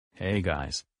Hey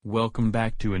guys, welcome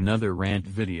back to another rant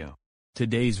video.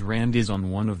 Today's rant is on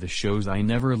one of the shows I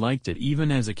never liked it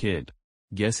even as a kid.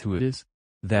 Guess who it is?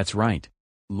 That's right.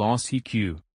 Lost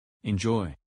CQ.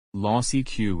 Enjoy. Lost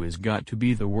CQ has got to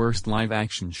be the worst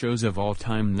live-action shows of all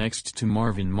time next to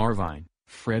Marvin,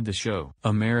 Fred the Show,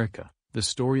 America, The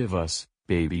Story of Us,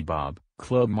 Baby Bob,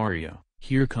 Club Mario,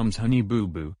 Here Comes Honey Boo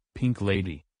Boo, Pink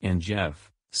Lady, and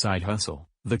Jeff, Side Hustle,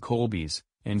 The Colbys,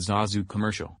 and Zazu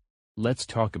Commercial. Let's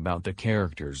talk about the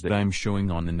characters that I'm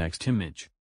showing on the next image.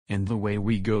 And the way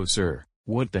we go, sir,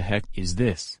 what the heck is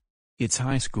this? It's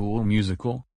High School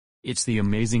Musical? It's The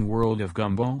Amazing World of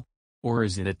Gumball? Or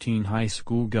is it a teen high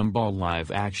school Gumball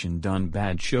live-action done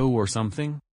bad show or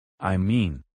something? I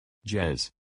mean, Jez.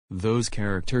 Those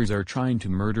characters are trying to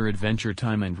murder Adventure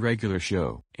Time and regular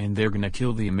show, and they're gonna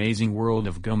kill the Amazing World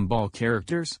of Gumball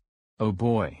characters? Oh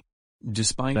boy.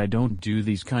 Despite I don't do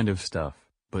these kind of stuff,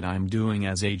 but I'm doing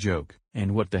as a joke.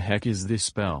 And what the heck is this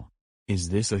spell? Is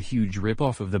this a huge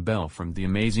ripoff of the bell from The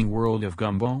Amazing World of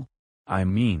Gumball? I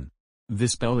mean,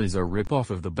 this bell is a ripoff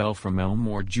of the bell from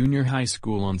Elmore Junior High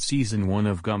School on Season 1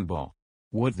 of Gumball.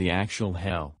 What the actual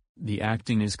hell? The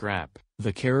acting is crap,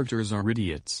 the characters are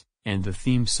idiots, and the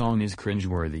theme song is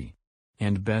cringeworthy.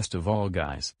 And best of all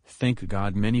guys, thank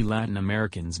God many Latin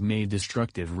Americans made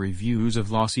destructive reviews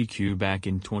of Lost CQ back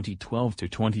in 2012 to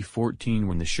 2014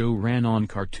 when the show ran on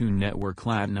Cartoon Network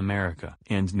Latin America.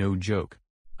 And no joke,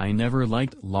 I never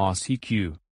liked Lost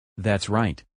CQ. That's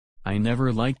right. I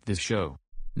never liked this show.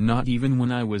 Not even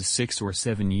when I was 6 or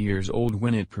 7 years old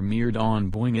when it premiered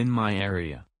on Boing in my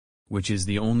area. Which is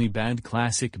the only bad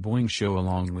classic Boing show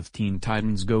along with Teen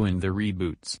Titans Go and the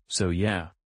reboots. So yeah.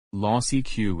 Lost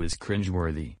CQ is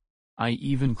cringeworthy. I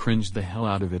even cringed the hell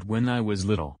out of it when I was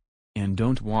little. And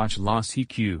don't watch Lost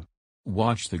CQ.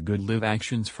 Watch the good live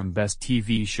actions from best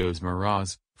TV shows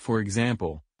Mirage, for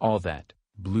example, All That,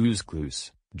 Blue's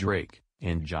Clues, Drake,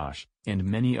 and Josh, and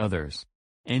many others.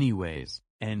 Anyways,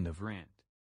 end of rant.